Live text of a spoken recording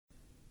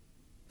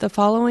The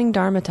following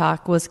Dharma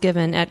talk was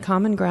given at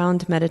Common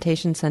Ground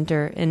Meditation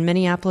Center in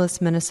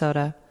Minneapolis,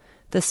 Minnesota.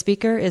 The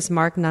speaker is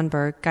Mark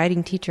Nunberg,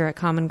 guiding teacher at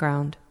Common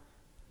Ground.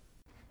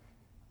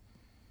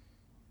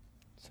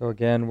 So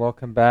again,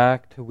 welcome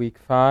back to week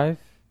 5.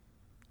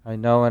 I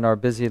know in our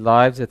busy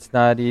lives it's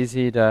not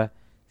easy to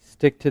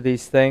stick to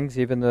these things,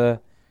 even the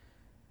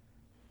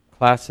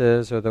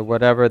classes or the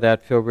whatever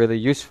that feel really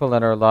useful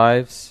in our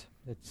lives.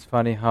 It's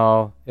funny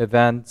how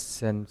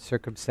events and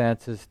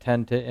circumstances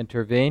tend to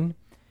intervene.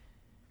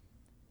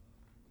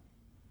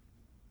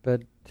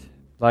 But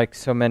like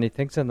so many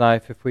things in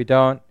life, if we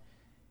don't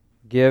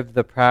give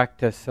the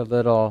practice a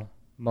little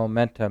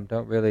momentum,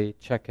 don't really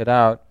check it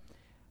out,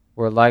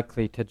 we're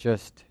likely to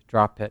just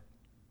drop it.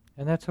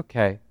 And that's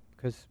okay,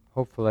 because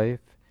hopefully if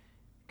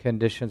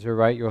conditions are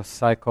right, you'll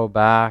cycle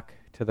back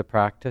to the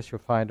practice, you'll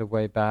find a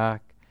way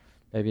back,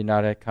 maybe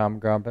not at Common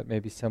Ground, but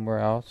maybe somewhere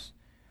else.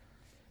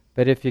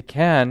 But if you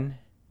can,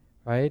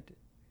 right,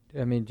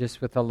 I mean,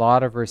 just with a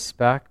lot of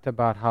respect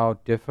about how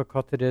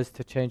difficult it is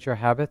to change your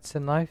habits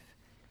in life,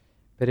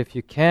 but if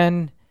you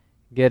can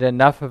get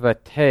enough of a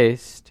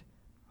taste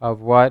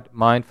of what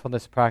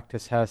mindfulness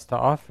practice has to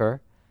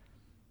offer,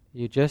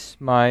 you just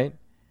might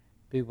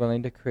be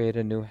willing to create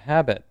a new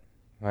habit,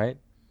 right?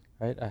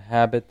 A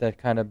habit that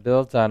kind of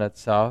builds on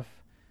itself,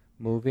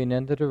 moving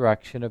in the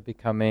direction of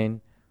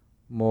becoming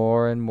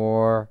more and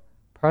more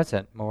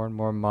present, more and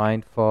more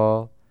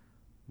mindful,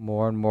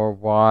 more and more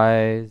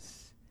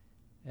wise,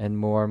 and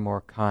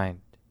more kind.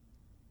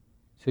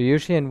 So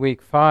usually in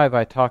week 5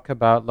 I talk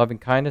about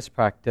loving-kindness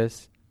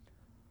practice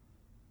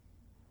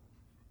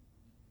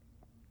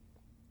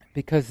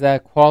because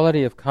that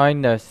quality of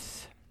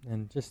kindness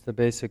and just the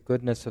basic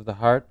goodness of the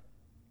heart,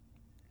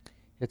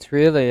 it's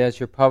really, as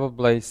you're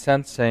probably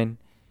sensing,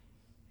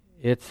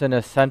 it's an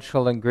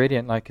essential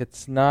ingredient. Like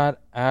it's not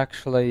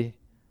actually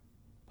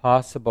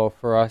possible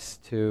for us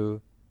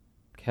to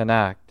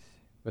connect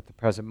with the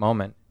present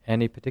moment,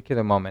 any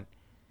particular moment.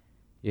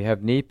 You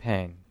have knee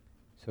pain,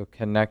 so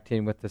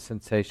connecting with the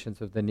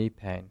sensations of the knee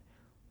pain.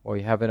 Or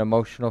you have an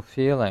emotional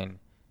feeling,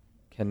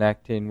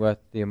 connecting with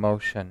the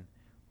emotion.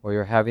 Or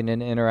you're having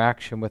an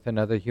interaction with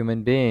another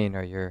human being,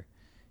 or you're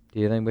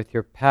dealing with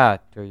your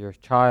pet or your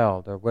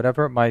child, or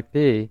whatever it might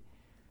be.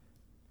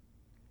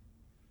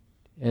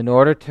 In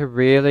order to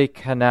really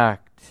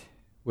connect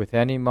with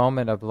any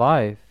moment of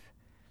life,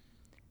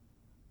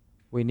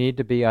 we need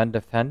to be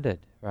undefended,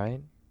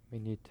 right? We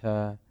need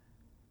to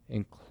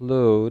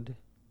include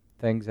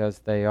things as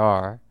they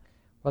are.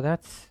 Well,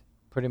 that's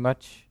pretty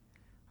much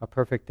a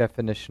perfect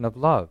definition of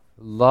love.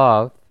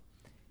 Love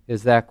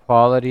is that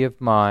quality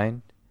of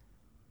mind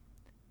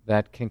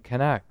that can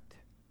connect,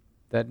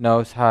 that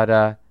knows how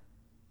to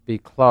be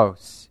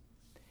close.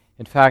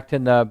 In fact,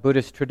 in the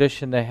Buddhist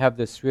tradition, they have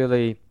this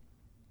really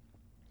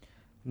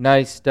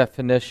nice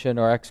definition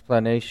or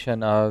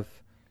explanation of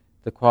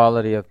the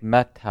quality of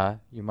metta.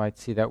 You might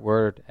see that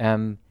word,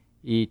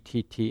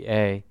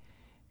 M-E-T-T-A,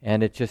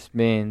 and it just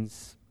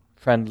means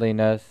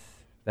friendliness,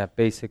 that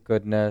basic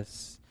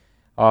goodness.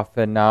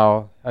 Often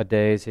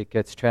nowadays it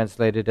gets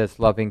translated as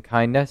loving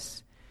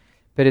kindness,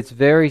 but it's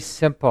very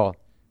simple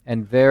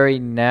and very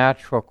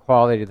natural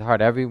quality of the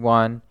heart.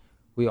 Everyone,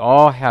 we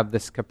all have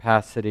this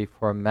capacity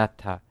for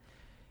metta.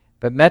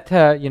 But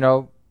metta,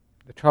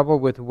 the trouble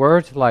with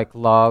words like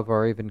love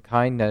or even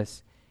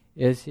kindness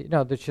is,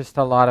 there's just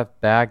a lot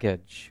of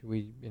baggage.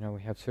 We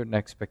have certain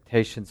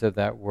expectations of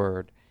that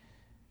word.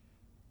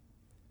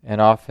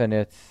 And often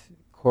it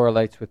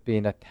correlates with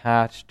being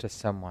attached to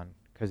someone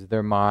because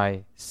they're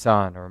my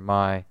son or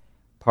my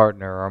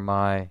partner or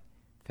my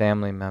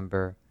family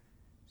member.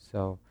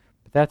 But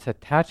that's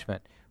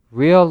attachment.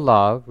 Real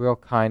love, real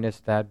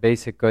kindness, that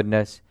basic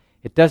goodness,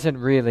 it doesn't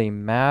really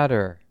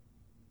matter,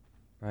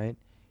 right?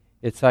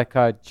 It's like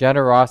a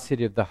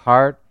generosity of the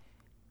heart.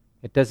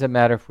 It doesn't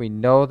matter if we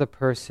know the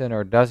person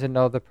or doesn't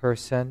know the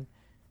person.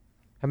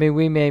 I mean,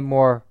 we may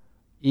more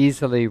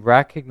easily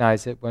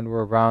recognize it when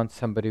we're around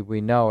somebody we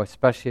know,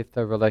 especially if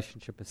the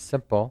relationship is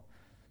simple.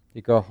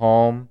 You go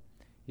home,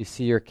 you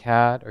see your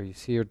cat or you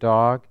see your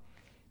dog.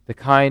 The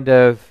kind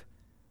of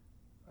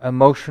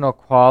emotional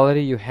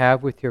quality you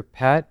have with your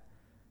pet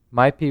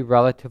might be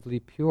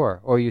relatively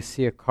pure. Or you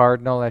see a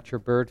cardinal at your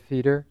bird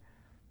feeder.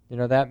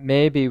 That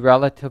may be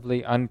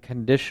relatively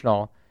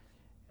unconditional.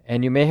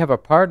 And you may have a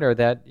partner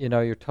that,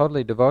 you're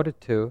totally devoted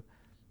to,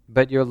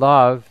 but your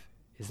love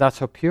is not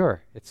so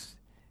pure. It's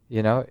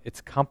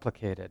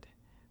complicated,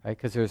 right?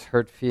 Because there's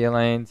hurt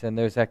feelings and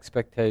there's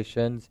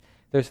expectations.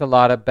 There's a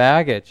lot of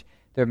baggage.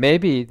 There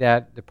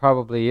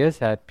probably is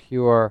that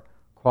pure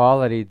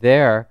quality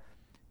there,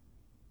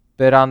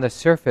 but on the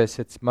surface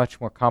it's much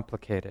more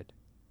complicated,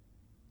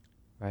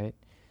 right?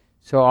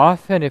 So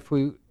often if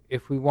we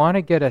want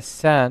to get a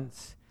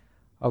sense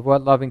of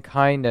what loving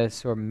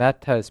kindness or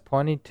metta is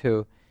pointing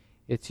to,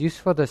 it's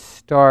useful to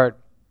start,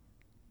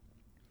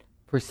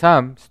 for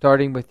some,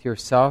 starting with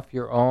yourself,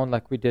 your own,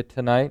 like we did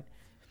tonight,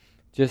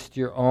 just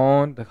your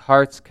own, the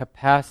heart's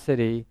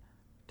capacity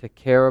to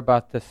care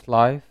about this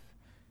life,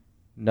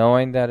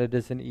 knowing that it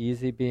isn't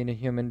easy being a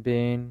human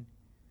being,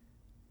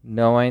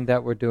 knowing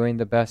that we're doing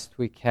the best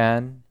we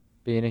can,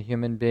 being a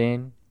human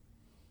being,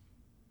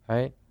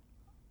 right?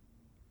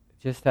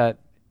 Just that,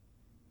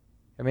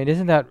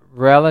 isn't that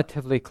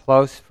relatively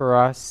close for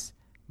us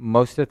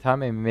most of the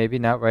time? Maybe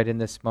not right in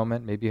this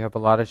moment. Maybe you have a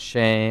lot of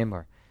shame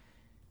or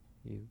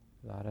a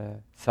lot of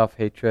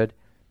self-hatred.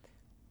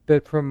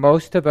 But for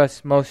most of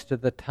us, most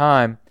of the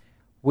time,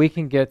 we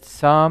can get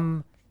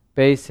some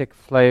basic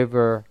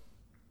flavor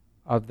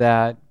of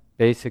that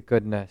basic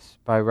goodness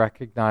by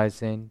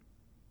recognizing,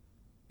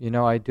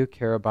 I do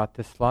care about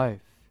this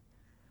life.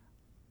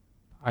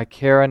 I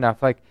care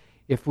enough. Like,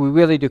 if we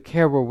really do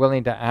care, we're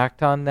willing to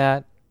act on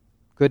that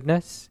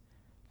goodness.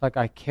 Like,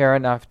 I care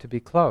enough to be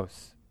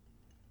close,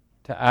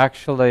 to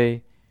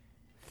actually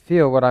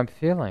feel what I'm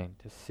feeling,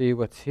 to see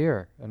what's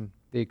here and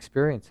the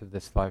experience of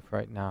this life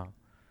right now.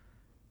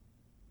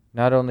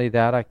 Not only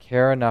that, I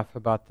care enough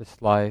about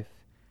this life,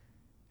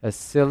 as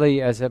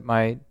silly as it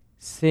might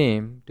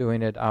seem,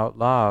 doing it out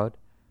loud,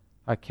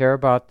 I care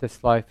about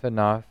this life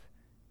enough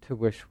to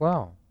wish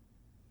well.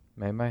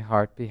 May my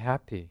heart be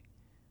happy.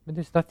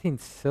 There's nothing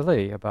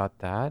silly about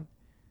that,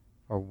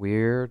 or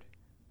weird,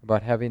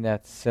 about having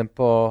that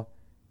simple,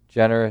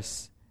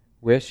 generous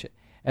wish.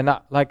 And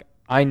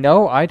I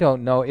know I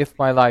don't know if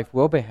my life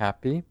will be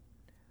happy,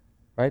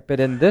 right? But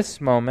in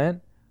this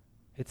moment,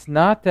 it's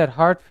not that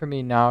hard for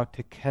me now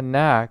to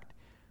connect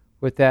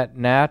with that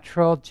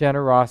natural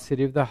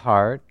generosity of the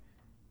heart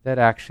that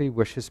actually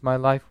wishes my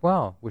life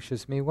well,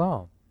 wishes me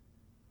well.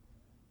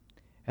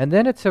 And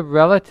then it's a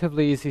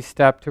relatively easy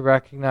step to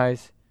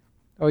recognize,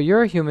 oh,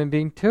 you're a human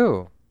being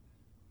too.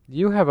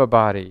 You have a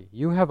body,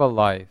 you have a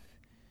life,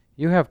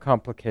 you have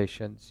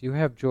complications, you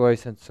have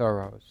joys and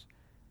sorrows.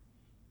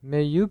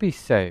 May you be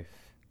safe.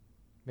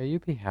 May you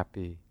be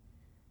happy.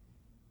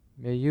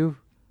 May you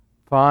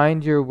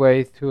find your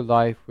way through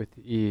life with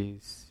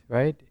ease,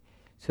 right?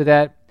 So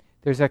that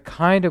there's a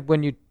kind of,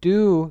 when you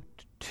do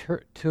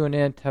tune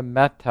into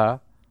metta,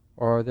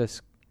 or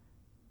this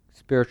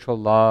spiritual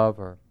love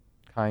or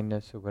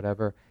kindness or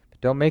whatever,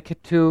 but don't make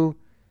it too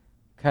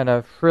kind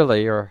of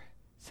frilly or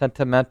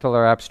sentimental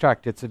or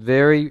abstract. It's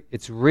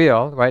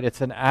real, right?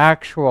 It's an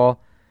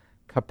actual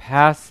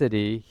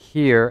capacity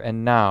here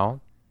and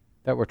now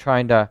that we're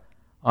trying to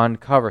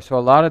uncover. So a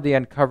lot of the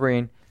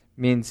uncovering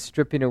means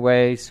stripping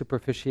away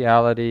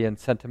superficiality and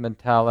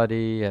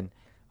sentimentality and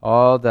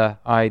all the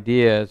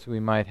ideas we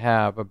might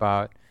have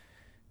about,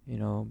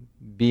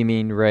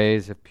 beaming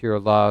rays of pure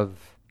love.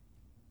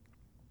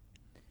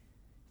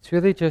 It's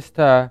really just,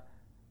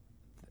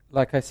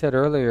 like I said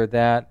earlier,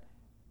 that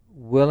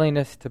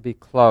willingness to be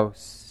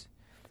close.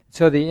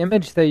 So the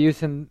image they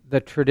use in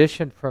the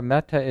tradition for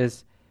metta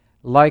is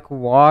like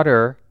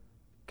water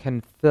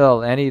can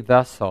fill any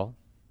vessel,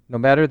 no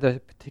matter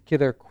the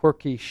particular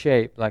quirky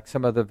shape, like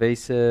some of the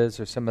vases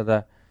or some of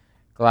the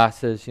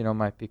glasses,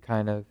 might be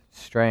kind of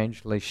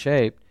strangely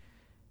shaped.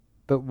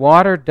 But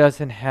water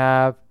doesn't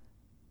have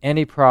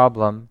any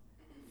problem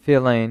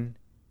filling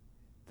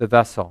the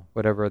vessel,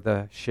 whatever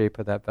the shape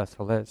of that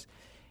vessel is.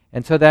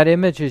 And so that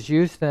image is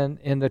used then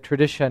in the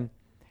tradition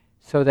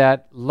so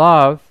that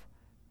love,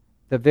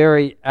 the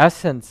very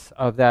essence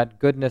of that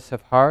goodness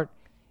of heart,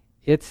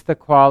 it's the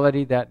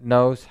quality that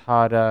knows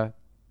how to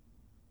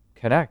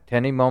connect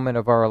any moment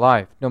of our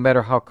life, no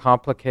matter how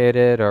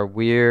complicated or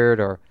weird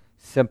or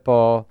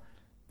simple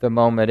the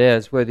moment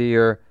is, whether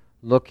you're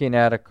looking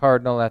at a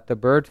cardinal at the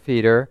bird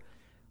feeder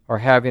or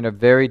having a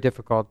very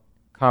difficult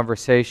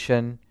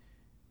conversation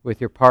with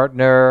your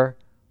partner,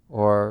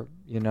 or,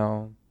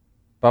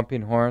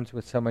 bumping horns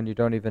with someone you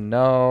don't even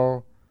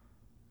know.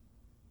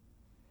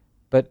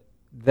 But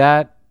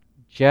that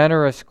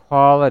generous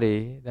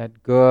quality,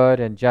 that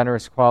good and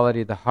generous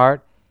quality of the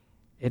heart,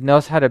 it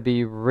knows how to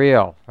be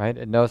real, right?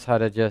 It knows how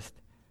to just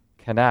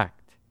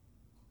connect.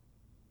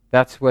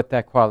 That's what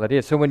that quality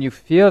is. So when you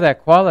feel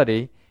that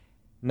quality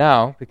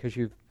now, because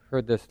you've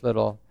heard this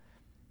little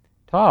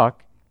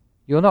talk,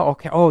 you'll know,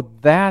 okay, oh,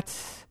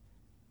 that's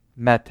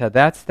metta.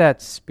 That's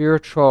that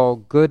spiritual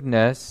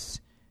goodness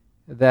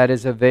that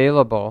is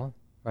available,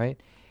 right?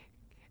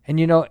 And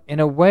in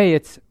a way,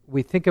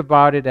 we think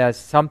about it as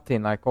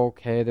something like,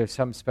 okay, there's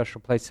some special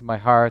place in my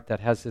heart that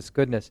has this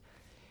goodness.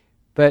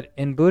 But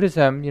in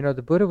Buddhism,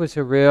 the Buddha was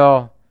a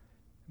real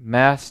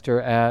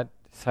master at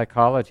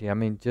psychology.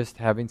 Just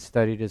having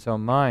studied his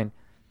own mind.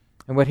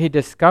 And what he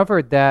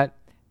discovered, that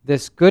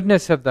this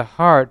goodness of the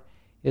heart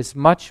is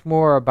much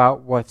more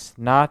about what's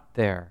not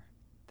there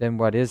than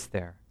what is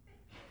there.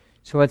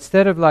 So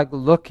instead of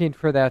looking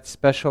for that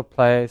special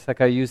place,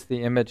 like I used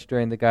the image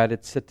during the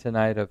guided sit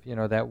tonight of,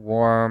 that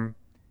warm,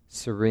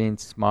 serene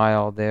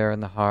smile there in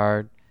the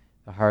heart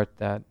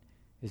that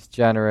is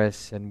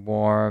generous and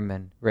warm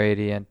and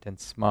radiant and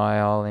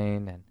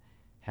smiling and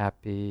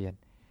happy.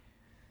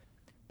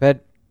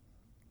 But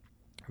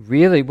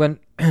really, when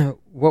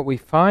what we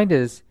find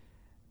is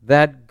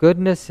that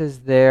goodness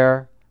is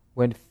there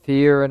when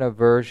fear and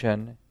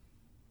aversion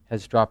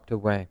has dropped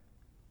away.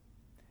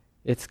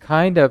 It's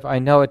kind of, I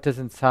know it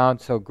doesn't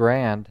sound so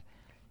grand,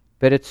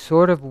 but it's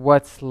sort of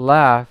what's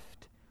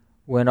left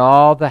when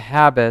all the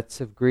habits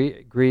of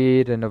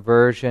greed and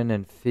aversion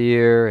and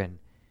fear and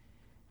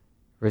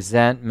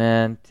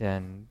resentment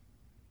and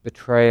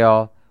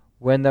betrayal,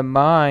 when the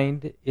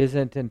mind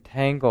isn't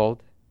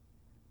entangled,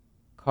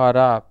 caught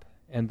up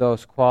in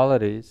those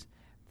qualities,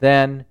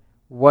 then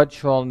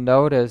what you'll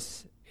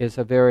notice is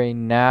a very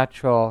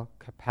natural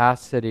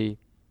capacity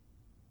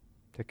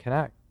to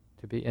connect,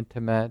 to be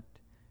intimate,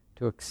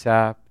 to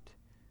accept,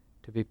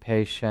 to be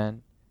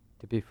patient,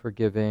 to be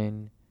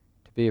forgiving,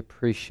 to be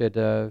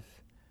appreciative,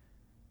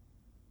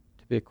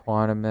 to be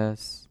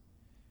equanimous,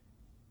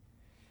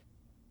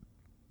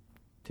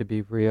 to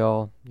be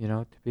real,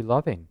 to be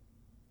loving.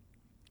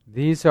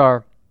 This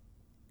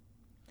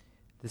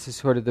is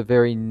sort of the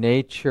very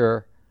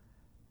nature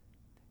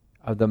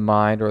of the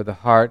mind or the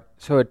heart.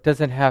 So it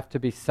doesn't have to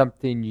be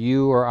something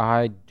you or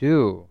I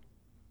do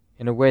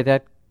in a way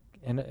that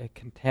it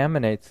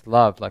contaminates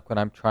love, like when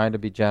I'm trying to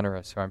be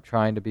generous or I'm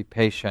trying to be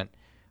patient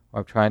or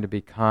I'm trying to be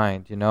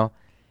kind,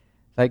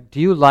 Like, do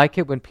you like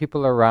it when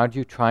people are around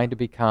you trying to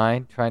be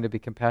kind, trying to be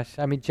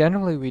compassionate? I mean,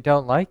 generally we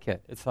don't like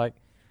it. It's like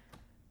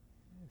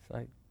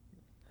it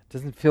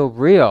doesn't feel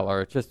real,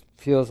 or it just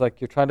feels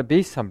like you're trying to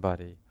be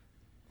somebody.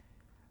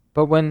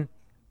 But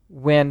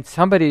when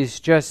somebody's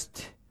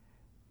just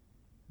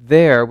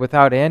there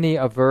without any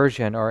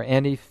aversion or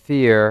any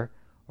fear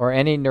or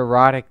any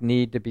neurotic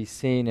need to be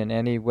seen in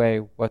any way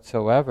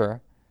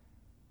whatsoever,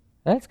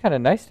 then it's kind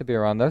of nice to be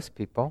around those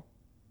people,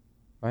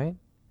 right?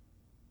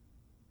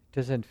 It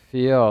doesn't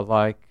feel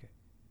like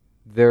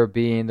their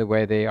being the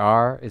way they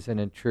are is an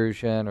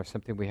intrusion or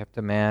something we have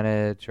to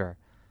manage or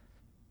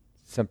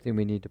something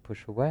we need to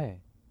push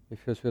away. It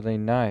feels really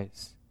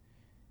nice.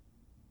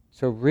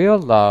 So real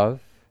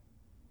love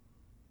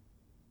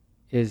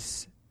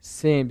is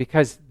seen,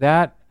 because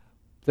that,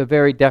 the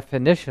very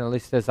definition, at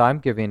least as I'm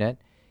giving it,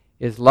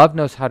 is love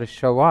knows how to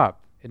show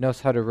up. It knows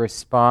how to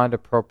respond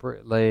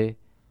appropriately.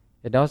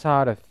 It knows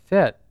how to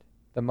fit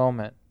the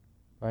moment,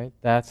 right?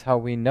 That's how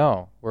we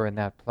know we're in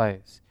that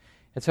place.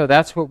 And so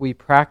that's what we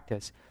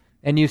practice.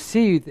 And you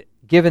see,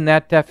 given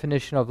that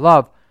definition of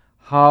love,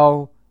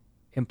 how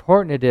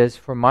important it is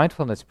for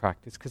mindfulness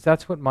practice, because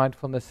that's what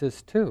mindfulness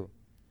is too.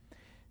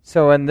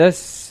 So in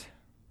this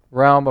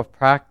realm of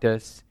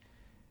practice,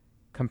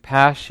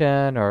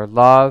 compassion or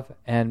love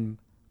and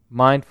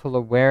mindful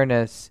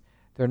awareness,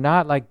 they're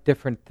not like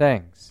different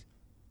things.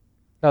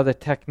 Now the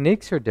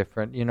techniques are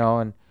different,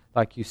 and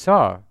like you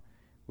saw,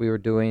 we were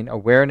doing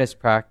awareness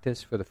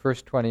practice for the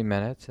first 20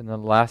 minutes, and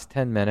then the last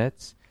 10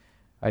 minutes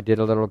I did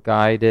a little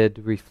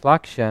guided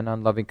reflection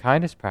on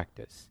loving-kindness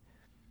practice.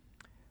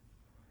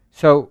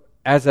 So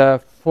as a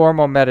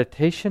formal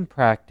meditation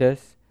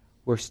practice,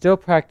 we're still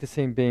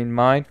practicing being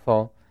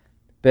mindful,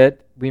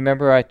 but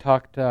remember I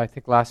talked, I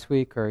think last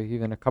week or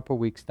even a couple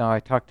weeks now,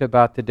 I talked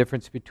about the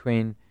difference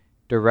between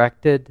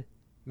directed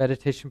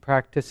meditation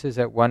practices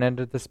at one end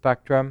of the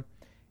spectrum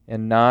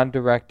and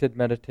non-directed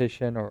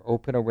meditation or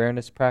open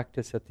awareness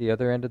practice at the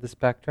other end of the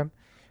spectrum,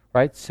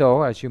 right?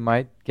 So, as you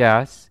might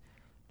guess,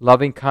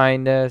 loving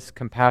kindness,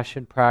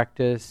 compassion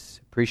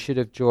practice,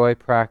 appreciative joy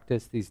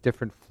practice, these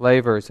different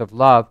flavors of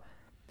love,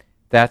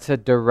 that's a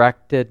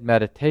directed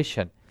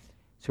meditation.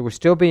 So we're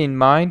still being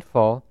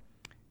mindful,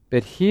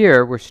 but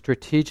here we're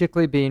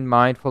strategically being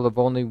mindful of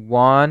only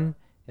one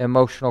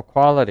emotional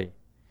quality.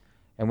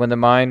 And when the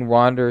mind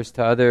wanders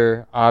to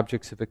other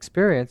objects of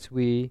experience,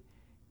 we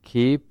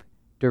keep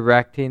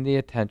directing the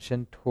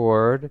attention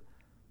toward,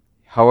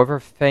 however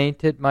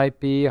faint it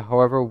might be,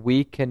 however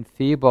weak and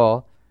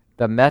feeble,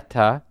 the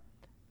metta,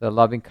 the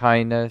loving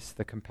kindness,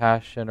 the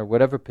compassion, or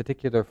whatever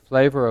particular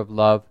flavor of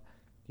love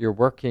you're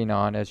working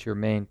on as your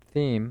main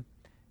theme,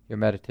 your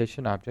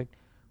meditation object,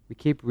 we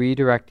keep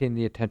redirecting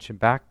the attention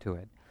back to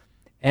it.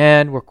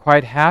 And we're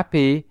quite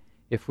happy,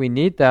 if we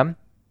need them,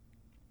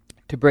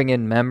 to bring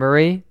in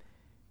memory,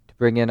 to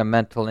bring in a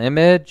mental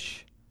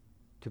image,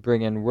 to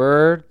bring in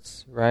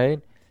words,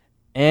 right?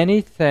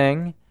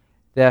 Anything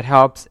that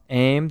helps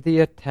aim the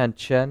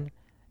attention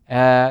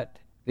at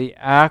the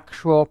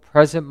actual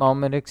present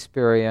moment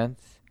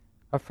experience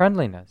of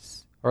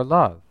friendliness or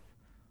love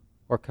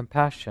or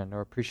compassion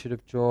or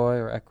appreciative joy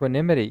or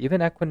equanimity.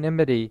 Even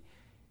equanimity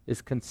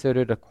is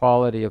considered a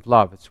quality of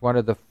love. It's one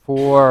of the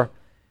four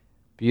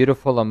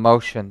beautiful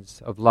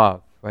emotions of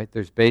love, right?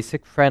 There's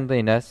basic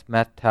friendliness,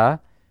 metta,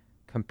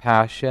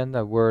 compassion,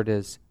 the word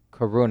is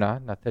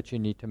karuna, not that you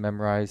need to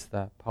memorize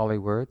the Pali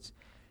words.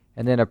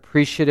 And then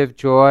appreciative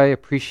joy,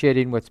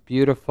 appreciating what's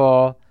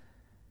beautiful,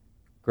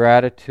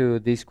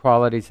 gratitude, these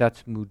qualities,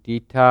 that's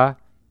mudita.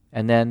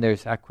 And then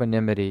there's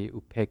equanimity,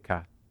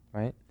 upekkha,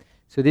 right?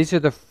 So these are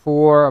the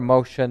four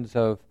emotions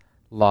of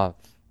love.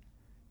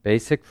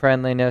 Basic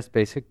friendliness,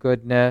 basic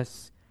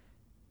goodness.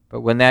 But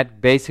when that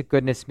basic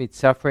goodness meets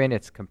suffering,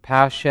 it's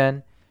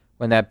compassion.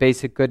 When that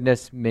basic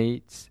goodness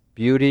meets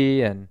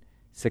beauty and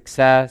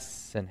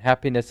success and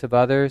happiness of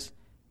others,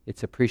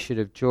 it's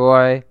appreciative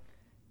joy.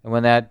 And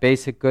when that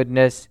basic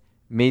goodness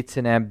meets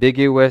an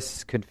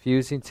ambiguous,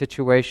 confusing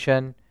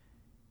situation,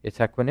 it's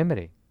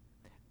equanimity.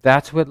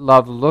 That's what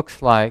love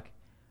looks like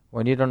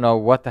when you don't know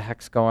what the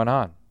heck's going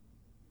on.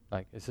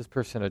 Like, is this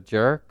person a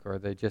jerk, or are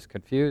they just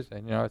confused?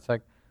 And it's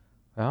like,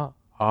 well,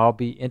 I'll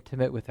be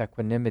intimate with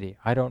equanimity.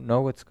 I don't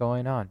know what's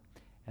going on,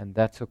 and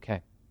that's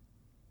okay.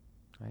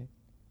 Right?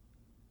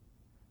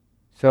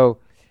 So,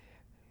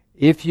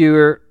 if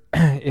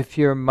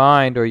your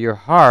mind or your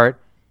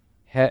heart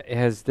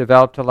has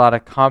developed a lot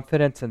of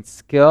confidence and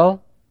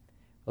skill,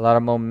 a lot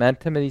of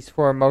momentum in these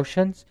four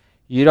emotions,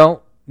 you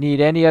don't need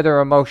any other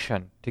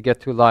emotion to get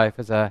through life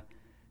as a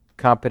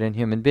competent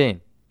human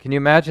being. Can you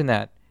imagine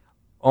that?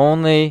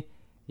 Only,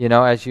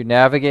 as you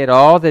navigate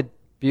all the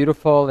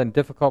beautiful and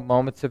difficult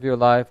moments of your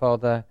life, all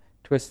the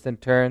twists and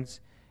turns,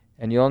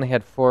 and you only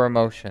had four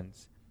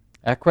emotions: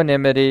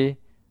 equanimity,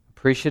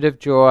 appreciative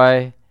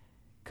joy,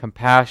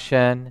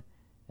 compassion,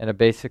 and a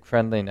basic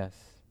friendliness.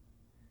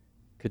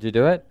 Could you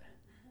do it?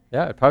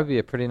 Yeah, it'd probably be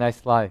a pretty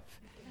nice life.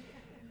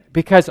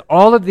 Because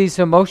all of these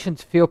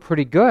emotions feel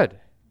pretty good.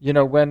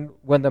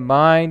 When the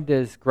mind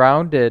is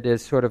grounded,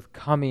 is sort of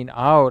coming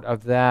out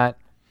of that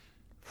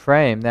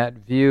frame, that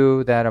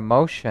view, that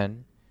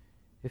emotion,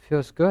 it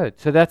feels good.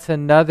 So that's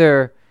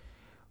another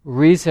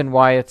reason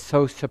why it's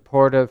so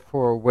supportive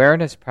for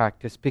awareness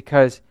practice,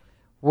 because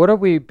what are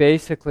we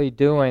basically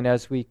doing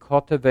as we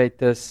cultivate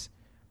this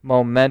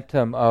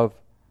momentum of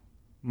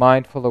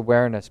mindful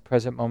awareness,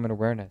 present moment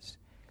awareness?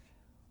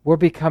 We're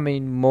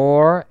becoming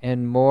more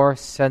and more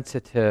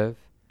sensitive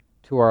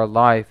to our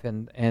life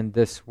and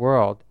this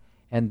world.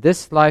 And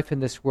this life in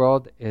this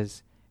world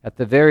is, at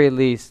the very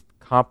least,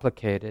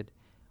 complicated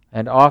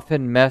and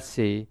often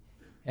messy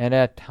and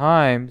at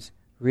times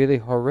really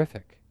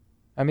horrific.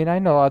 I mean, I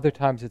know other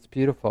times it's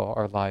beautiful,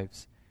 our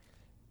lives,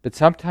 but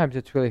sometimes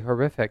it's really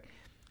horrific.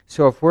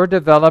 So if we're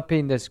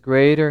developing this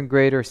greater and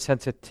greater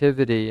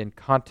sensitivity and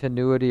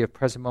continuity of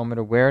present moment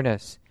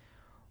awareness,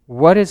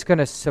 what is going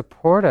to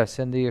support us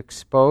in the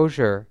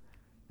exposure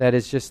that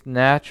is just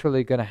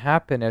naturally going to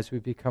happen as we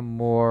become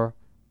more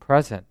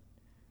present?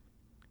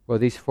 Well,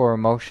 these four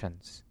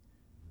emotions.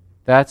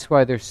 That's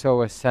why they're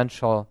so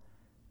essential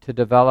to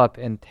develop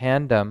in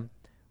tandem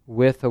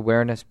with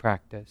awareness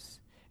practice.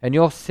 And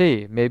you'll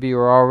see, maybe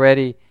you're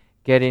already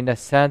getting a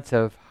sense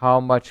of how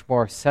much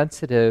more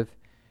sensitive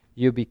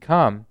you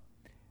become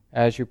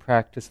as you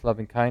practice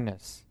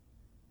lovingkindness.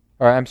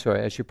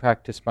 As you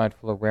practice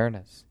mindful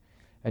awareness.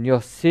 And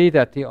you'll see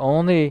that the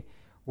only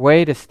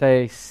way to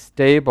stay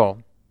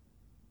stable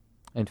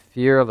and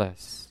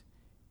fearless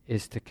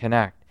is to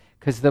connect.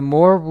 Because the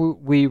more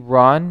we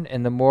run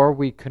and the more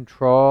we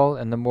control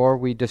and the more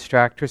we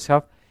distract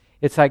ourselves,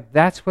 it's like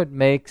that's what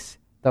makes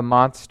the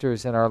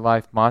monsters in our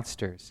life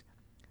monsters.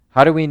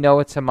 How do we know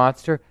it's a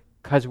monster?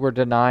 Because we're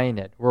denying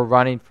it. We're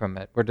running from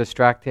it. We're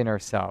distracting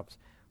ourselves.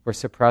 We're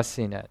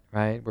suppressing it,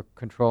 right? We're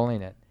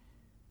controlling it.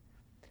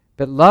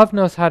 But love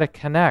knows how to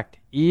connect,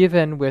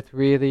 even with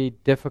really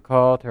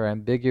difficult or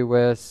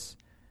ambiguous,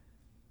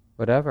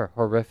 whatever,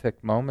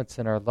 horrific moments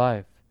in our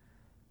life.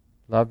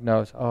 Love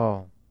knows,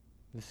 oh,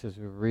 this is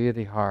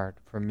really hard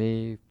for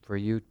me, for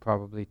you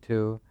probably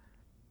too,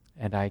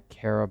 and I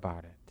care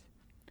about it.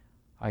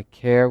 I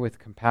care with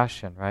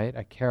compassion, right?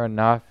 I care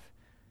enough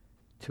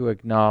to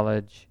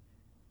acknowledge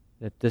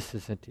that this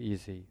isn't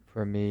easy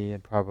for me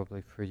and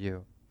probably for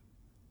you.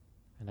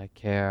 And I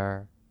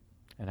care,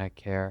 and I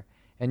care.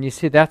 And you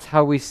see, that's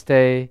how we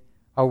stay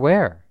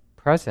aware,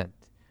 present,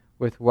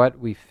 with what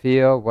we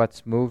feel,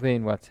 what's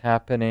moving, what's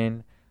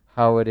happening,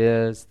 how it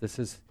is, this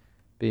is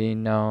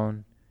being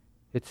known.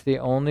 It's the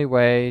only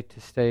way to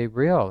stay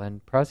real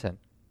and present.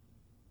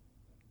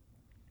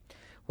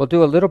 We'll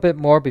do a little bit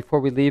more before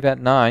we leave at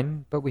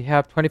 9, but we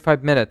have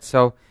 25 minutes,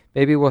 so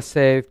maybe we'll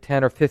save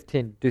 10 or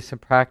 15 to do some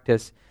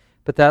practice.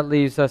 But that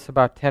leaves us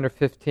about 10 or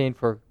 15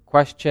 for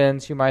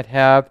questions you might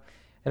have.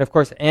 And of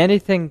course,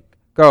 anything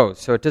goes,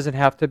 so it doesn't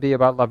have to be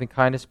about loving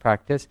kindness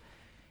practice.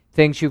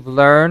 Things you've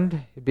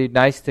learned, it'd be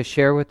nice to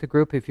share with the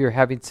group if you're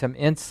having some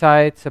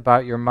insights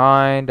about your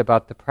mind,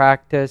 about the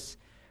practice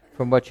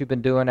from what you've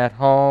been doing at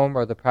home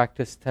or the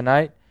practice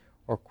tonight,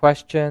 or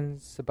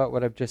questions about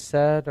what I've just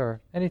said,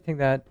 or anything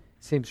that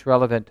seems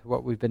relevant to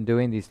what we've been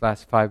doing these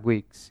last 5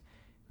 weeks.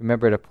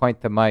 Remember to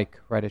point the mic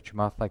right at your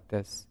mouth like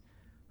this.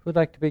 Who'd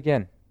like to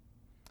begin?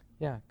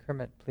 Yeah,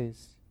 Kermit,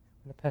 please.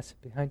 I'm going to pass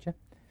it behind you.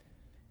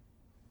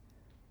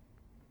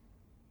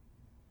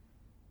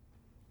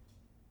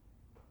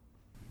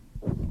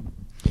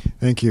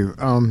 Thank you.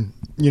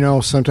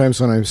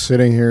 Sometimes when I'm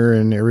sitting here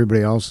and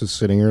everybody else is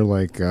sitting here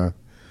like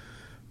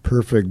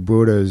perfect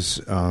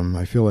Buddhas,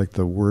 I feel like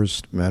the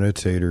worst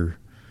meditator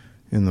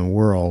in the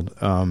world.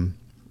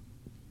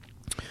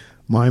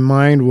 My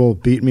mind will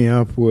beat me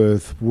up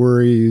with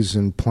worries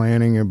and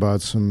planning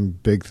about some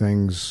big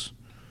things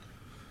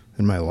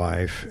in my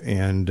life.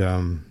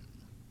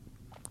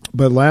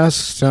 But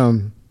last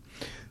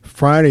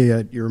Friday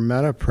at your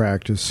metta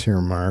practice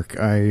here, Mark,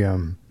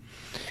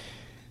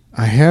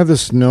 I had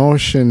this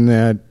notion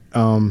that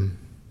the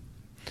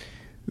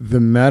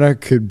metta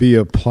could be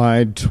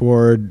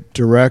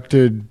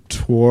directed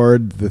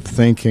toward the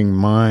thinking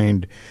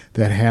mind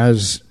that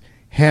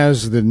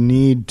has the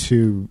need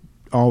to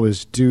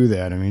always do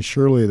that. I mean,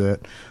 surely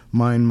that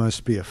mind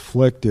must be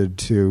afflicted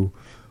to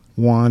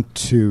want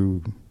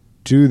to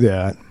do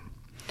that.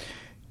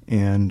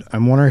 And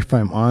I'm wondering if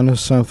I'm onto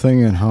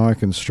something and how I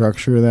can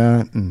structure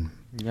that, and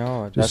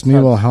just need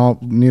a little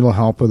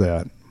help with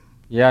that.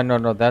 Yeah,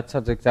 no, that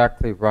sounds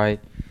exactly right.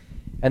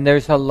 And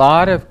there's a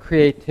lot of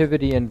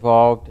creativity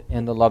involved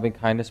in the loving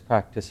kindness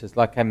practices.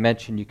 Like I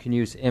mentioned, you can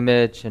use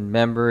image and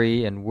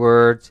memory and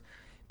words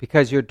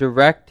because you're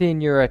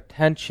directing your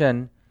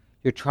attention,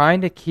 you're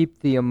trying to keep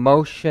the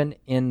emotion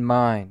in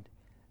mind.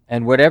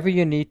 And whatever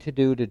you need to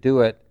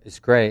do it is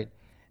great.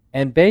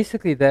 And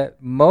basically the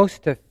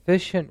most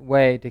efficient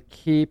way to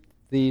keep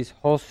these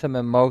wholesome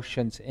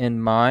emotions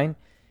in mind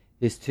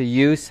is to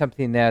use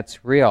something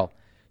that's real.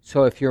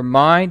 So if your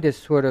mind is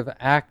sort of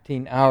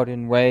acting out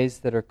in ways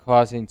that are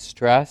causing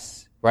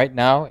stress right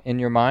now in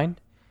your mind,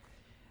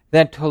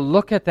 then to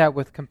look at that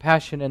with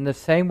compassion in the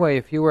same way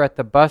if you were at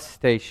the bus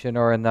station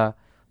or in the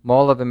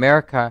Mall of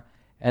America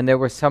and there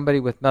was somebody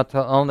with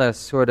mental illness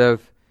sort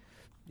of,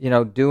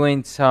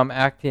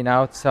 acting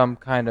out some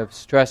kind of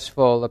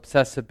stressful,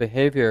 obsessive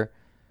behavior,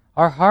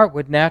 our heart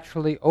would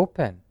naturally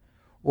open.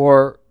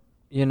 Or,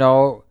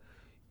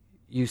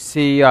 you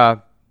see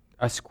a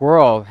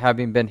squirrel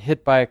having been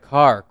hit by a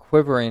car,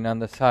 quivering on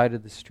the side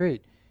of the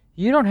street.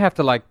 You don't have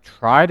to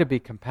try to be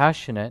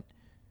compassionate.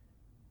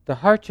 The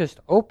heart just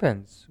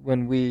opens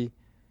when we...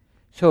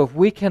 So if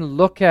we can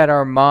look at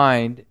our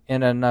mind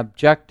in an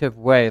objective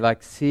way,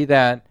 see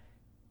that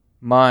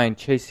mind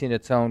chasing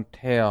its own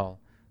tail,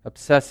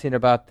 obsessing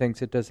about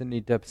things it doesn't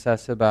need to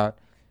obsess about,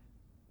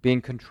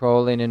 being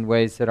controlling in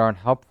ways that aren't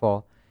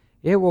helpful,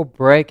 it will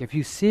break, if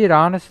you see it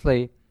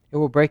honestly, it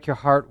will break your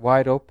heart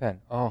wide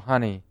open. Oh,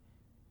 honey,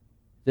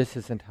 this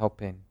isn't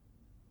helping.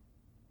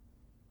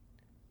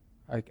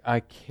 I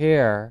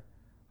care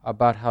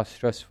about how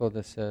stressful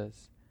this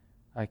is.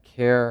 I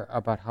care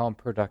about how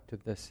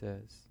unproductive this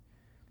is.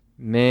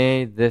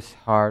 May this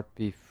heart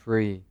be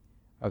free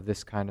of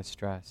this kind of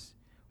stress.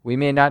 We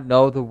may not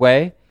know the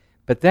way,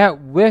 but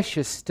that wish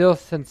is still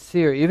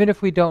sincere, even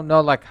if we don't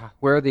know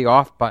where the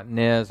off button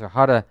is or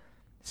how to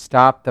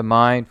stop the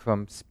mind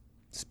from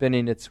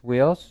spinning its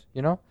wheels,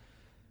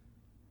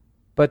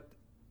 But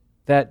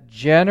that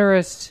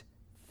generous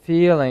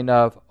feeling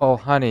of, oh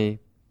honey,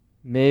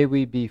 may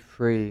we be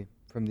free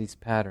from these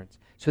patterns.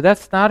 So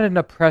that's not an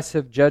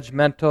oppressive,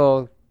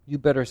 judgmental, you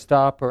better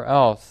stop or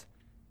else.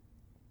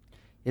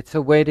 It's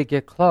a way to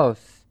get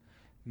close.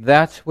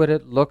 That's what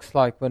it looks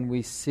like when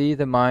we see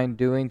the mind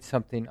doing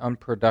something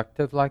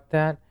unproductive like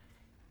that.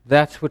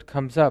 That's what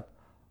comes up.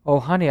 Oh,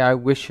 honey, I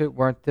wish it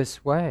weren't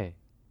this way.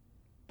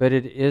 But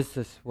it is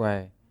this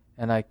way,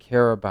 and I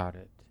care about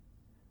it.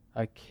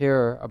 I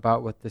care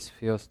about what this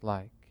feels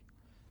like.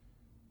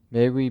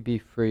 May we be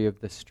free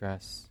of the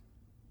stress.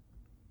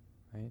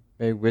 Right?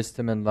 May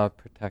wisdom and love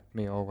protect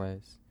me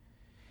always.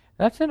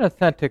 That's an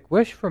authentic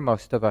wish for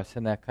most of us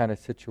in that kind of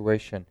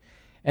situation.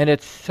 And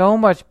it's so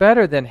much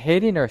better than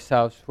hating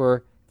ourselves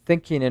for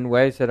thinking in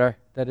ways that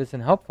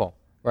isn't helpful,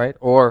 right?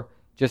 Or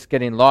just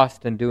getting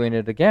lost and doing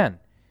it again.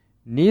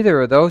 Neither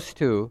of those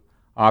two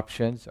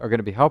options are going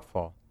to be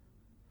helpful.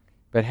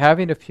 But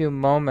having a few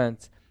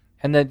moments,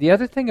 and then the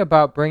other thing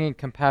about bringing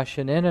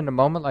compassion in a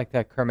moment like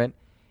that, Kermit,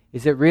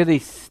 is it really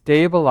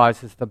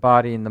stabilizes the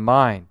body and the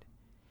mind.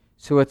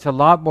 So it's a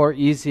lot more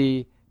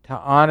easy to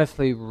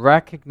honestly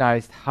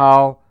recognize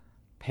how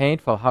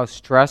painful, how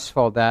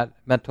stressful that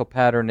mental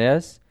pattern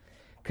is,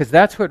 because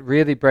that's what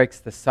really breaks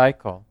the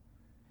cycle.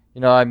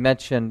 I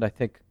mentioned, I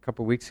think a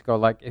couple weeks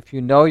ago, if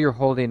you know you're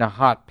holding a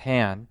hot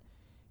pan,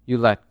 you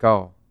let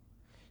go.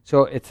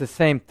 So it's the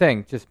same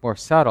thing, just more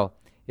subtle.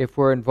 If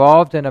we're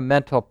involved in a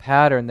mental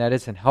pattern that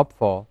isn't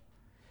helpful,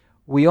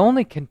 we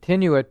only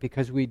continue it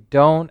because we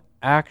don't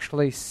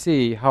actually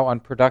see how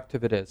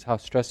unproductive it is, how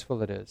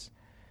stressful it is.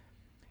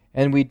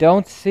 And we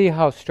don't see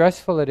how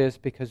stressful it is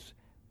because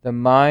the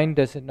mind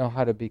doesn't know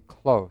how to be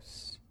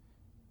close.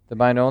 The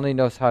mind only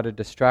knows how to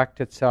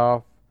distract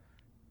itself,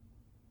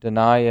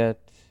 deny it,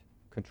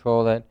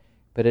 control it,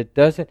 but it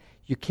doesn't.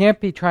 You can't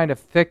be trying to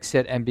fix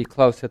it and be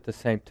close at the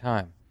same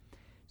time.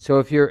 So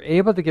if you're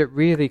able to get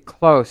really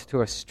close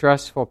to a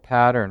stressful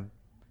pattern,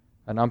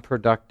 an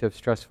unproductive,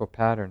 stressful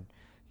pattern,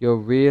 you'll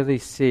really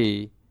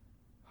see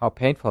how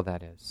painful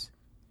that is.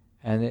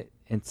 And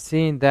in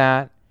seeing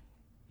that,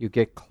 you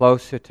get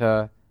closer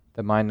to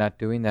the mind not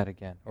doing that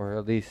again, or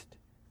at least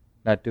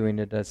not doing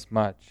it as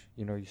much.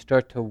 You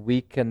start to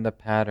weaken the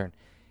pattern.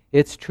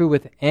 It's true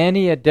with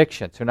any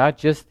addiction, so not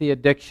just the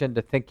addiction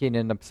to thinking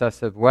in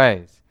obsessive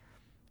ways,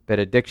 but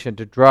addiction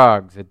to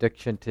drugs,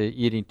 addiction to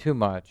eating too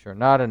much or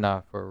not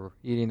enough, or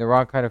eating the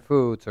wrong kind of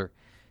foods, or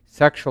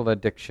sexual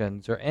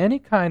addictions, or any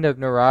kind of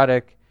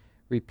neurotic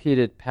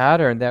repeated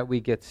pattern that we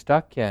get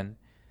stuck in.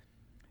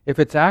 If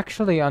it's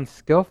actually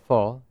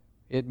unskillful,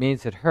 it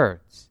means it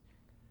hurts.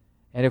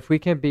 And if we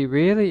can be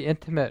really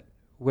intimate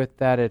with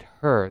that it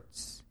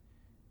hurts,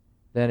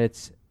 then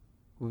it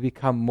will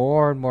become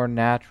more and more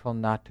natural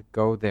not to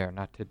go there,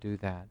 not to do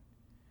that.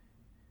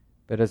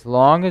 But as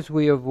long as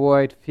we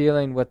avoid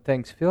feeling what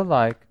things feel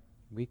like,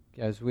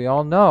 as we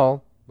all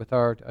know, with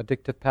our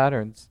addictive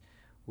patterns,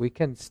 we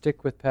can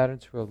stick with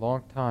patterns for a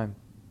long time.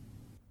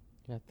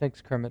 Yeah,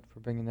 thanks, Kermit, for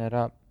bringing that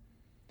up.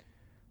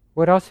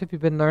 What else have you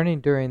been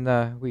learning during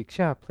the weeks?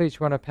 Yeah, please,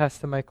 you want to pass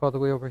the mic all the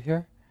way over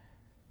here?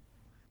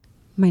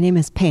 My name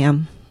is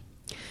Pam.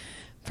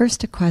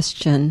 First, a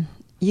question.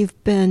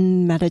 You've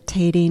been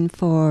meditating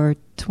for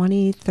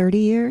 20, 30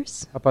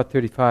 years? About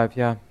 35,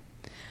 yeah.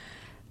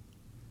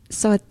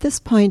 So at this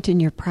point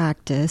in your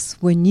practice,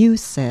 when you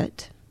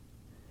sit,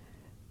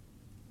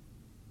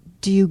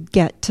 do you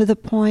get to the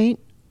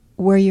point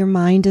where your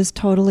mind is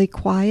totally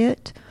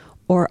quiet,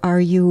 or are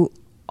you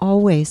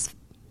always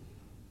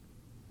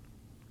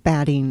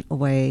batting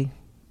away,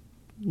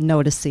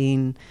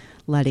 noticing,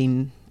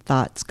 letting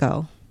thoughts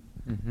go?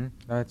 Mm-hmm.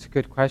 That's a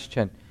good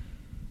question.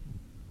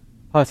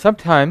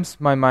 Sometimes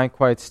my mind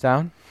quiets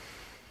down,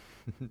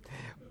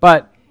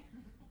 but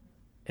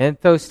in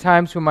those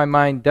times when my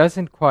mind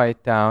doesn't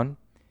quiet down,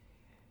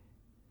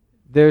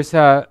 there's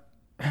a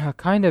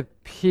kind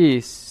of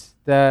peace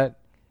that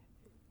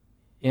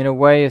in a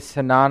way is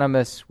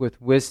synonymous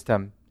with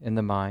wisdom in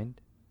the mind,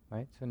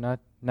 right? So not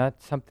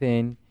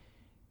something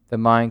the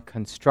mind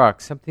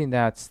constructs, something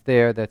that's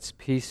there, that's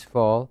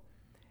peaceful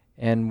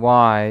and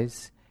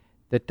wise,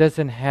 that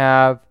doesn't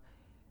have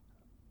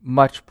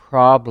much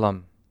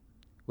problem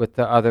with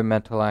the other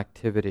mental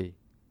activity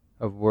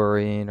of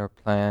worrying or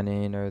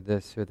planning or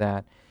this or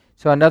that.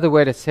 So another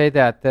way to say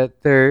that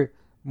they're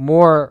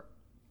more,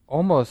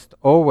 almost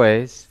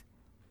always,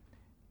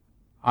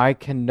 I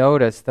can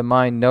notice, the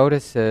mind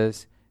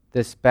notices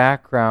this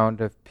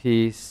background of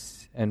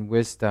peace and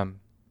wisdom,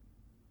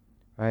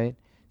 right?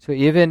 So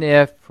even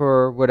if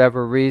for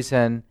whatever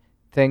reason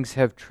things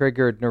have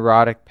triggered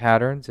neurotic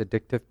patterns,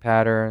 addictive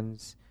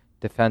patterns,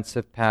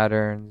 defensive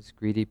patterns,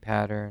 greedy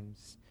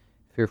patterns,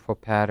 fearful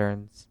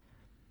patterns,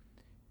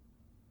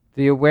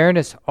 the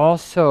awareness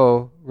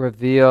also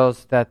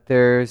reveals that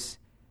there's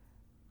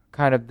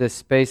kind of this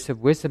space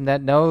of wisdom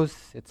that knows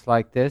it's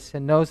like this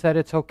and knows that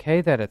it's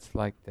okay that it's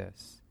like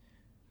this.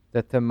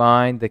 That the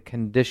mind, the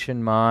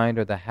conditioned mind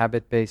or the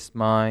habit-based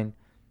mind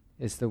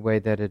is the way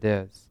that it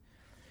is.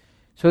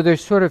 So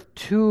there's sort of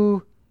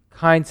two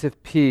kinds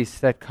of peace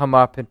that come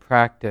up in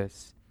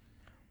practice.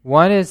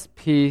 One is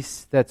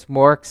peace that's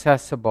more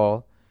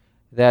accessible,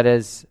 that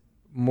is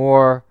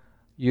more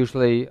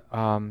usually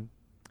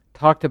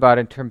talked about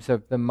in terms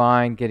of the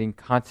mind getting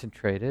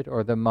concentrated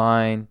or the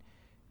mind,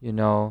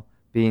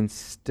 being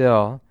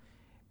still,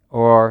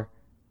 or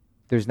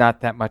there's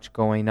not that much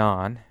going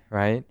on,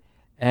 right?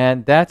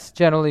 And that's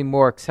generally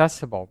more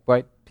accessible.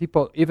 But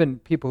even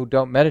people who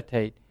don't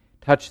meditate,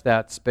 touch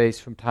that space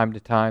from time to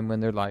time when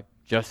they're like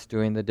just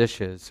doing the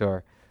dishes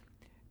or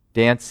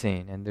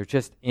dancing, and they're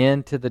just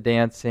into the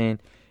dancing,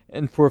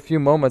 and for a few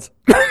moments,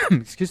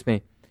 excuse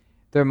me,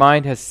 their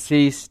mind has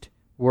ceased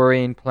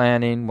worrying,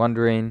 planning,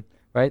 wondering,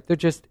 right? They're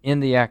just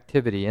in the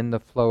activity, in the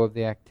flow of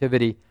the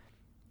activity.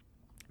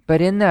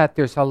 But in that,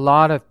 there's a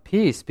lot of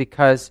peace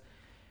because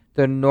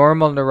the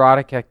normal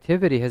neurotic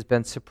activity has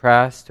been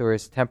suppressed or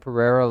is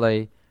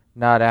temporarily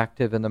not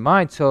active in the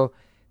mind. So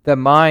the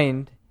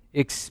mind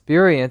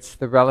experienced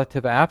the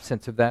relative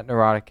absence of that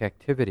neurotic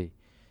activity.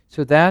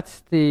 So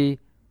that's the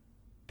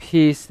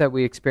peace that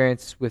we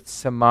experience with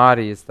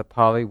samadhi, is the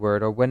Pali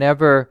word, or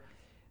whenever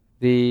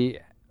the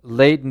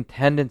latent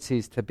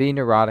tendencies to be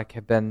neurotic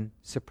have been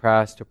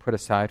suppressed or put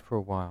aside for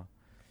a while.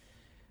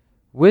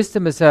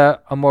 Wisdom is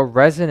a more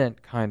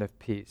resonant kind of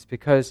peace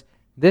because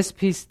this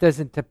peace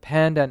doesn't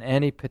depend on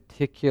any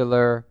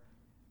particular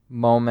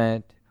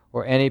moment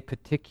or any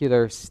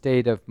particular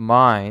state of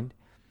mind.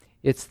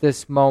 It's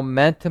this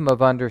momentum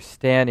of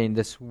understanding,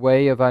 this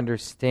way of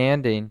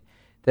understanding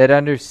that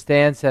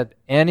understands that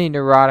any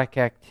neurotic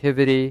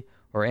activity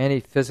or any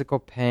physical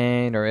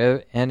pain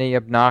or any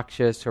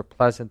obnoxious or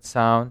pleasant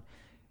sound,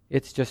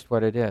 it's just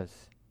what it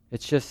is.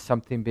 It's just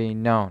something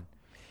being known.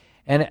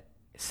 And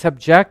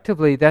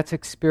subjectively, that's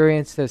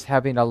experienced as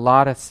having a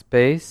lot of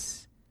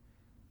space,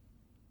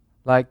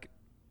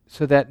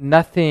 so that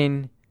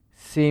nothing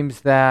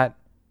seems that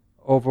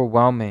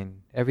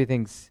overwhelming.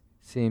 Everything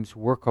seems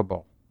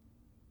workable.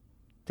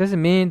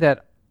 Doesn't mean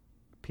that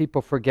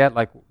people forget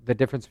the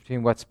difference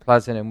between what's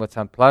pleasant and what's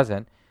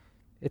unpleasant.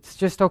 It's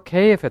just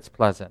okay if it's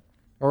pleasant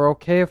or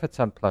okay if it's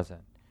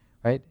unpleasant,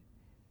 right?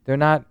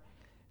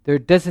 There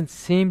doesn't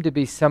seem to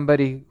be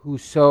somebody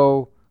who's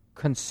so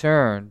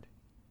concerned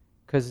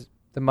because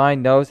the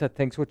mind knows that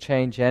things will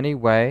change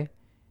anyway,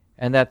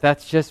 and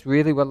that's just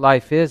really what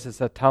life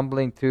is a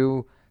tumbling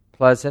through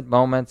pleasant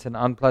moments and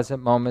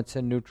unpleasant moments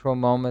and neutral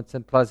moments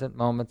and pleasant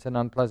moments and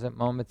unpleasant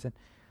moments,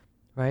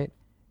 right?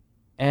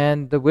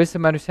 And the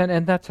wisdom understands,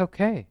 and that's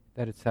okay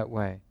that it's that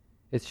way.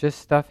 It's just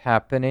stuff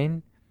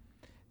happening.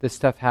 This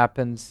stuff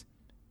happens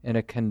in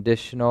a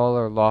conditional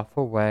or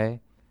lawful way,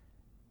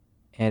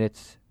 and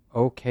it's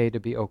okay to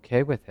be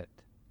okay with it.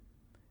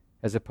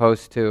 As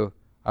opposed to,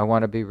 I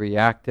want to be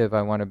reactive,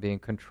 I want to be in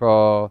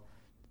control,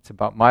 it's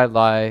about my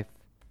life,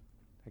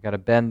 I got to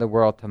bend the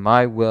world to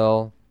my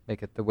will,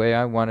 make it the way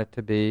I want it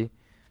to be.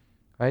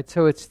 Right?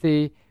 So it's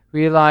the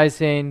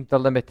realizing the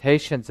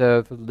limitations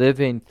of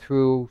living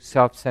through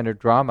self-centered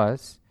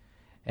dramas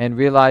and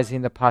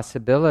realizing the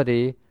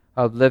possibility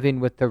of living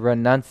with the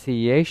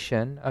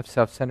renunciation of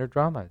self-centered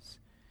dramas.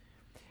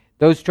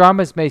 Those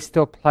dramas may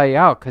still play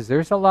out because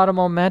there's a lot of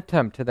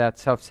momentum to that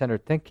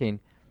self-centered thinking,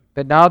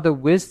 but now the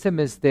wisdom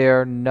is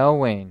there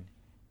knowing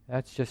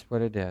that's just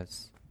what it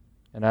is.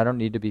 And I don't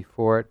need to be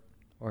for it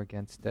or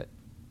against it.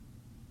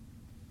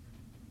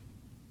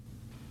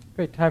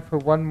 Great, time for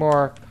one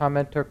more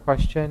comment or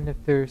question. If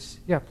there's,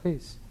 yeah,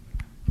 please.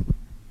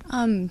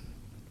 You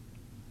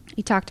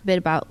talked a bit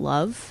about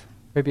love.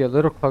 Maybe a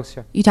little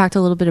closer. You talked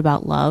a little bit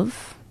about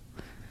love.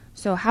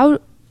 So how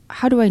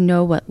do I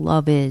know what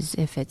love is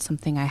if it's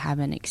something I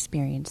haven't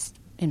experienced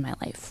in my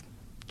life,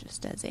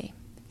 just as a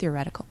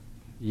theoretical?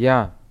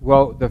 Yeah.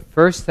 Well, the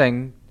first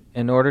thing,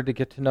 in order to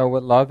get to know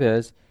what love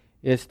is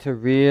to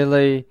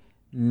really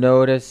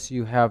notice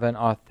you have an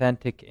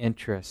authentic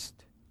interest,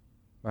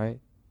 right?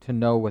 To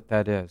know what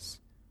that is,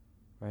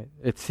 right?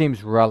 It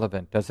seems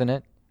relevant, doesn't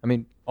it? I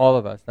mean, all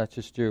of us, not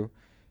just you.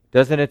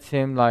 Doesn't it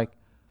seem like,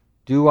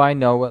 do I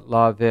know what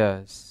love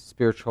is?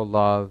 Spiritual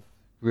love,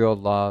 real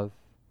love.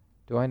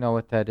 Do I know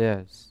what that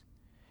is?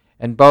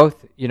 And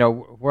both,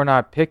 we're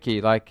not picky,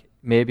 like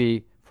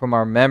maybe from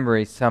our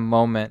memory some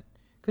moment,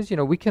 because,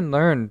 we can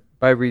learn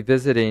by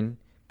revisiting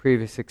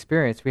previous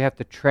experience. We have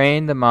to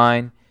train the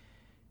mind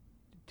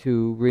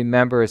to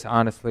remember as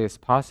honestly as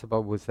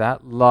possible. Was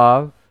that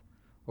love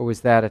or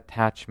was that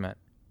attachment?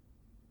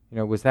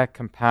 Was that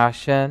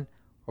compassion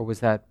or was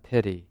that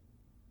pity?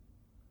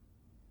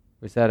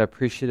 Was that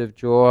appreciative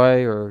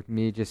joy or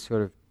me just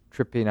sort of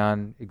tripping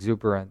on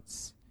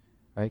exuberance?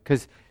 Right?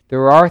 Because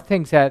there are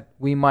things that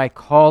we might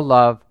call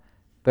love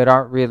but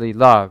aren't really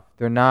love.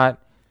 They're not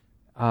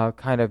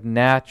kind of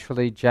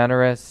naturally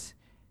generous.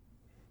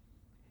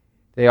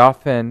 They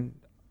often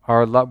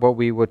are what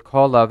we would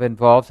call love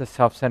involves a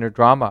self-centered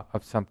drama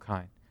of some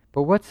kind.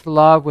 But what's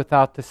love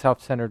without the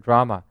self-centered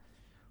drama?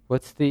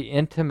 What's the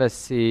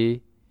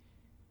intimacy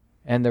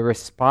and the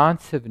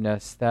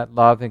responsiveness that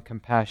love and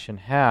compassion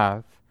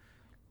have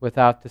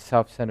without the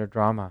self-centered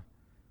drama?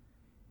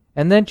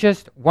 And then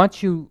just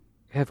once you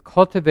have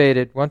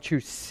cultivated, once you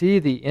see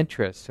the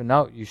interest, so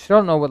now you still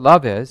don't know what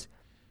love is,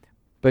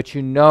 but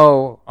you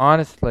know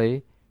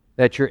honestly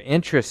that you're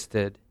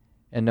interested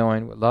in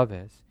knowing what love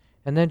is.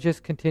 And then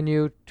just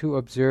continue to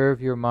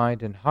observe your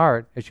mind and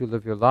heart as you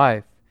live your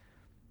life.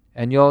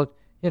 And you'll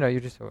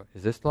just,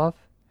 is this love?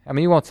 I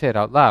mean, you won't say it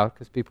out loud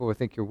because people will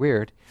think you're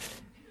weird.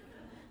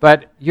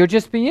 But you'll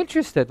just be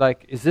interested,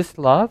 like, is this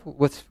love?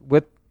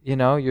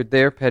 You're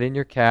there petting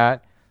your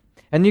cat.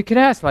 And you can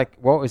ask, like,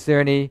 well, is there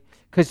any,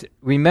 because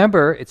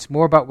remember, it's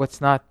more about what's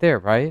not there,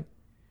 right?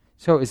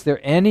 So is there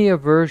any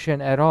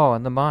aversion at all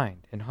in the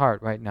mind and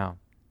heart right now?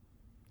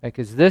 Like,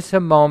 is this a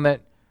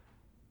moment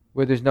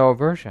where there's no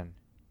aversion?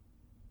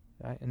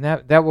 Right? And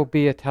that will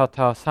be a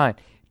telltale sign.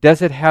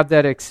 Does it have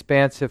that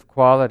expansive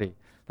quality?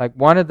 Like,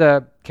 one of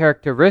the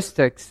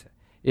characteristics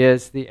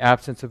is the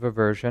absence of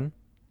aversion,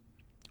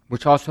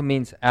 which also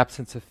means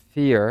absence of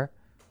fear,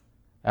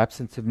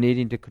 absence of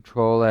needing to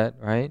control it,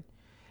 right?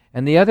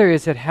 And the other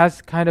is it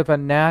has kind of a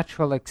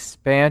natural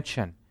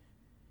expansion.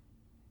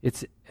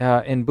 It's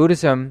in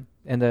Buddhism,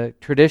 in the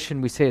tradition,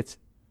 we say it's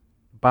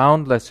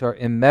boundless or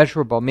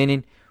immeasurable,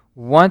 meaning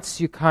once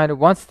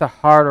the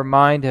heart or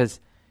mind has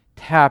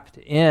tapped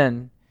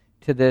in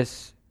to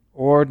this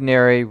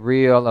ordinary,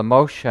 real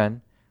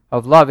emotion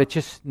of love, it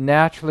just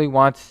naturally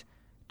wants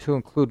to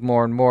include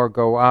more and more,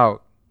 go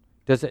out.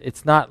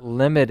 It's not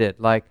limited,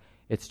 like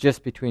it's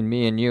just between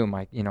me and you,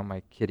 my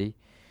kitty.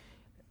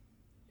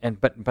 And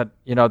but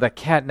the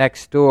cat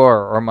next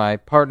door, or my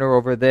partner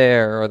over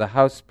there, or the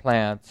house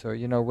plants, or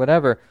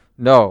whatever.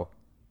 No,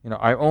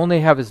 I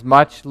only have as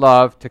much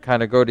love to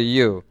kind of go to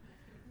you.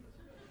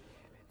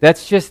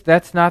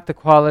 That's not the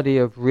quality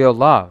of real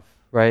love,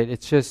 right?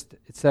 It's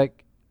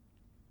like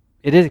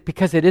it is,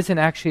 because it isn't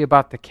actually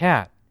about the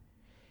cat.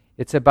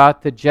 It's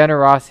about the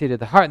generosity to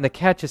the heart, and the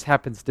cat just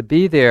happens to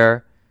be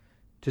there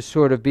to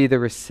sort of be the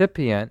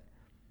recipient.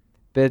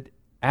 But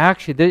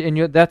actually,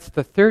 that's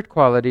the third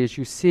quality, is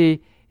you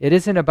see it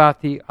isn't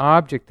about the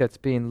object that's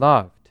being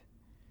loved.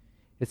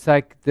 It's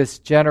like this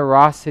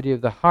generosity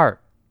of the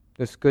heart,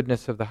 this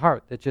goodness of the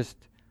heart that just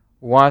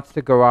wants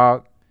to go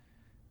out,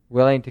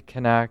 willing to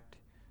connect,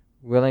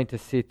 willing to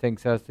see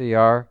things as they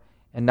are,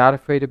 and not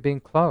afraid of being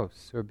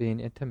close or being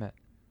intimate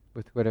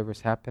with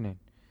whatever's happening.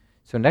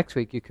 So next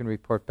week you can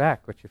report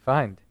back what you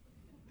find.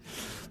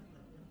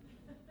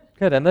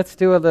 Good, and let's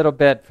do a little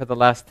bit for the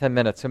last 10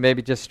 minutes. So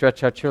maybe just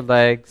stretch out your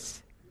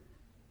legs.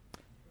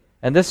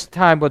 And this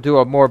time we'll do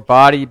a more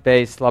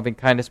body-based loving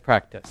kindness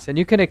practice. And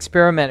you can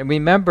experiment. And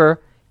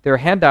remember, there are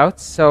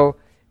handouts. So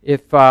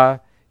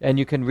and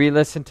you can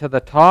re-listen to the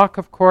talk,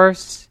 of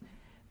course.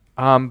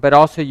 But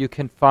also you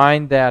can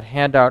find that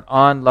handout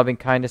on loving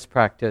kindness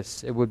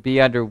practice. It would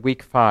be under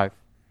week 5.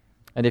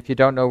 And if you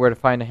don't know where to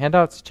find the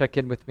handouts, check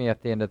in with me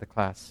at the end of the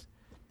class.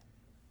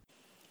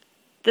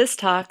 This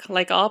talk,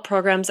 like all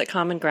programs at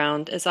Common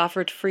Ground, is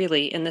offered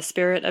freely in the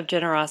spirit of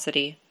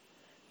generosity.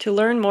 To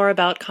learn more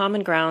about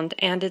Common Ground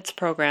and its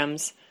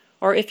programs,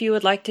 or if you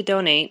would like to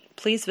donate,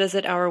 please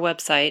visit our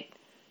website,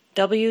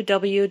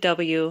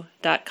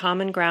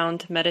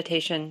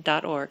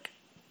 www.commongroundmeditation.org.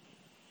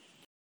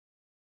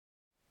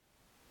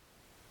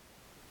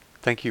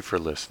 Thank you for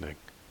listening.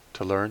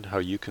 To learn how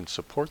you can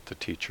support the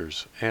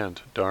teachers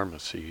and Dharma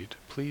Seed,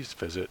 please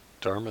visit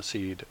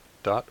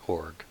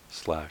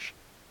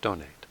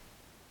dharmaseed.org/donate.